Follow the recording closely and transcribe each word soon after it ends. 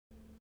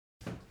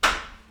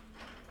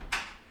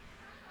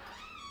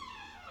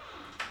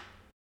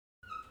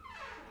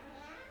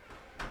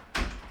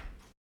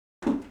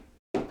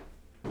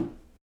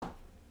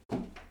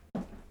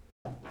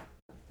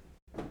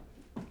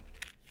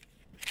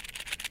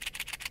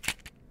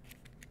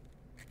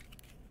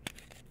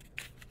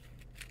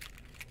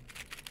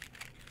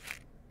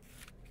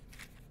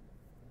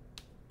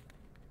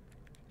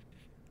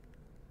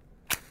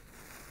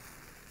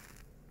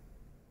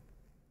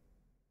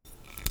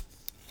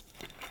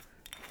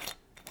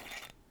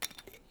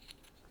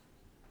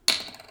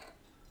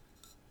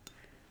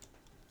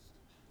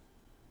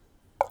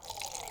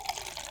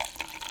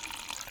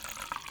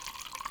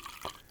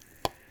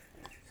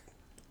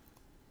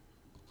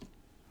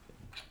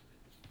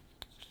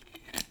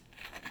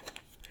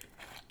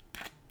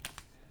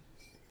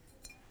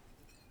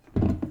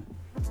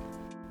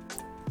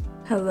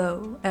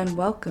Hello and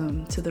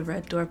welcome to the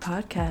Red Door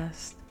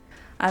Podcast.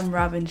 I'm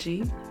Robin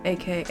G,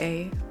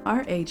 aka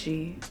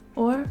RAG,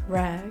 or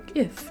RAG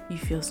if you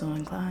feel so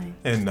inclined.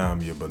 And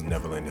I'm your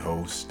benevolent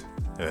host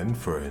and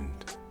friend,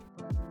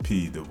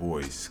 P the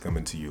Voice,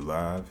 coming to you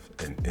live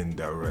and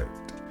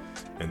indirect.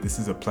 And this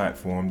is a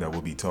platform that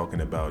will be talking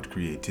about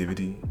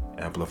creativity,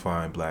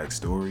 amplifying Black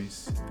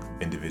stories,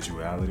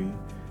 individuality.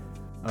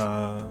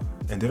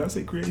 And did I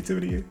say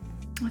creativity?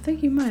 I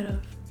think you might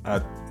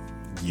have.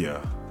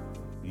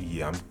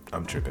 Yeah,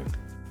 I'm tripping.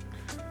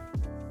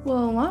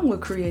 Well, along with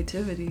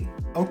creativity,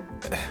 Oh,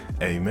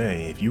 hey man,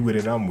 if you with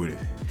it, I'm with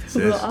it.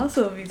 we'll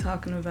also be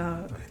talking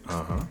about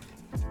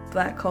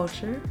Black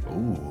culture,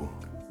 Ooh.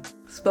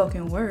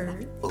 spoken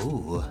word,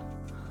 Ooh.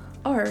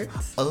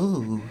 arts,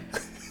 Ooh.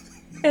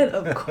 and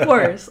of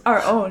course,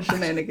 our own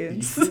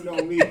shenanigans. You know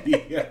me.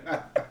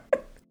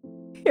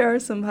 Here are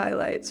some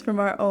highlights from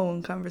our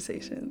own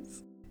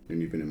conversations.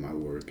 And even in my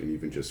work, and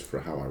even just for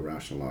how I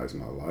rationalize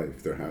my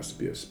life, there has to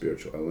be a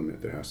spiritual element.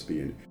 There has to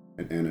be an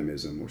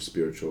animism or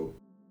spiritual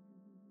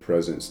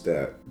presence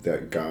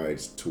that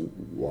guides to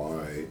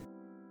why,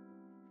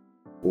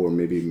 or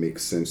maybe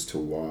makes sense to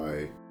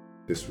why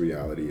this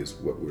reality is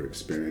what we're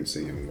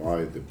experiencing, and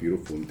why the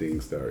beautiful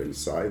things that are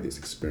inside this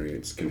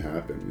experience can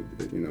happen.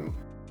 You know,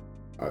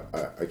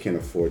 I can't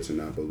afford to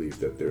not believe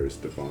that there is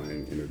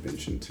divine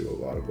intervention to a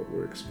lot of what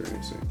we're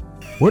experiencing.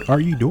 What are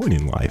you doing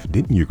in life?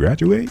 Didn't you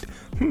graduate?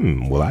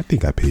 Well, I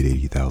think I paid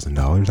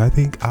 $80,000. I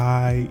think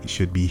I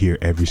should be here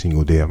every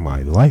single day of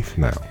my life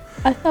now.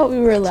 I thought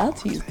we were allowed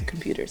to use the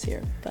computers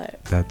here,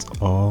 but... That's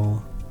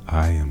all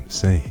I am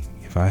saying.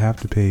 If I have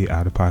to pay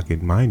out of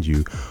pocket, mind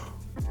you,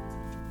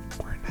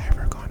 we're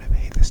never going to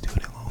pay the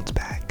student loans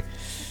back.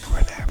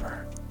 We're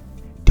never.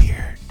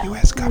 Dear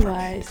U.S. government,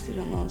 why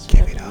student loans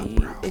give should it up, be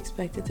bro.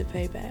 expected to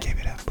pay back. Give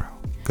it up, bro.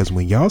 Because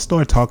when y'all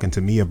start talking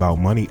to me about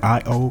money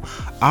I owe,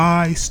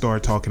 I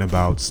start talking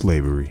about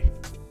slavery.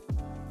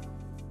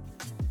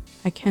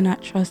 I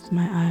cannot trust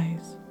my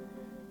eyes.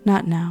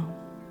 Not now,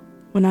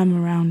 when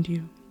I'm around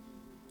you.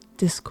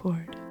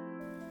 Discord.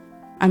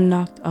 I'm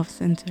knocked off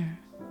center.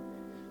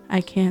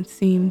 I can't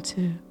seem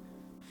to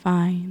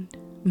find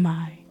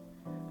my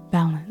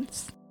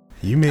balance.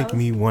 You make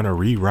me want to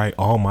rewrite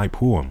all my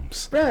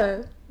poems.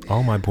 Bruh.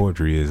 All my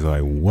poetry is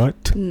like,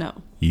 what?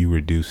 No. You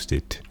reduced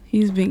it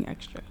He's being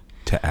extra.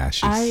 to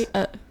ashes.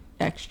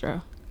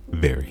 Extra.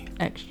 Very.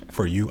 Extra.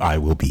 For you, I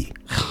will be.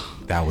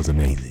 That was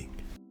amazing.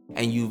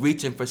 And you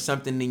reaching for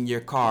something in your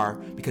car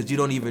because you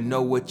don't even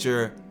know what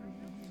your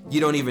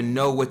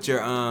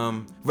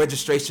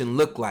registration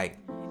look like,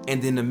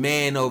 and then the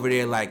man over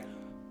there like,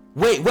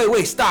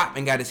 wait, stop,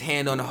 and got his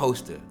hand on the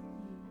holster.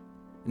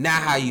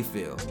 Now how you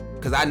feel?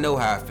 Because I know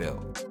how I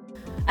felt.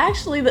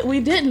 Actually, that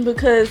we didn't,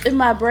 because in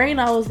my brain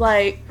I was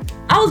like,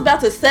 I was about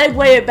to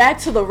segue it back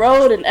to the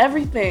road and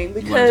everything,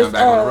 because You want to jump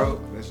back on the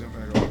road? Let's jump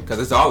back on. Because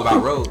it's all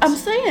about roads. I'm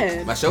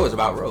saying My show is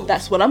about roads.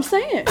 that's what I'm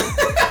saying.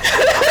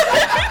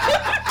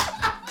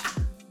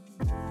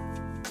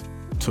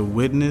 To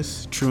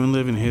witness true and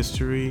living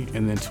history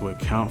and then to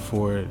account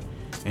for it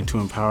and to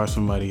empower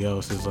somebody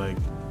else is like,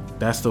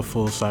 that's the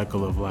full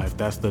cycle of life.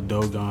 That's the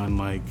Dogon,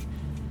 like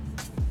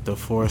the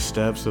 4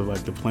 steps of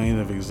like the plane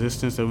of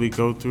existence that we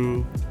go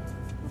through.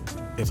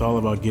 It's all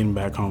about getting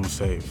back home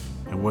safe.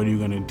 And what are you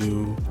gonna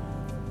do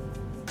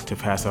to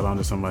pass that on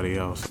to somebody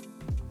else?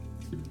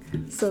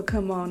 So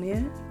come on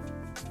in,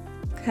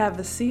 have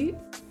a seat,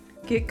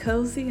 get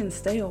cozy, and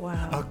stay a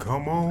while.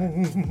 Come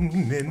on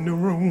in the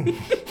room.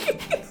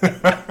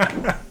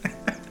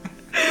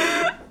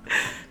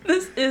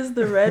 This is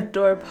the Red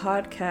Door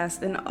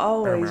Podcast, and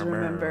always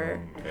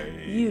remember,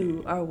 Hey.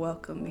 you are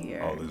welcome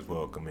here. All is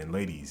welcome. And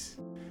ladies,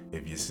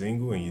 if you're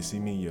single and you see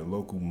me in your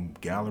local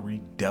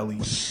gallery, deli.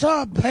 What's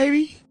up,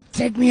 baby?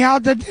 Take me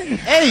out to dinner.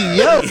 Hey,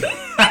 yo!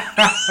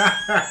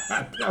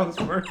 That was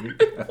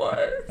perfect.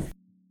 What?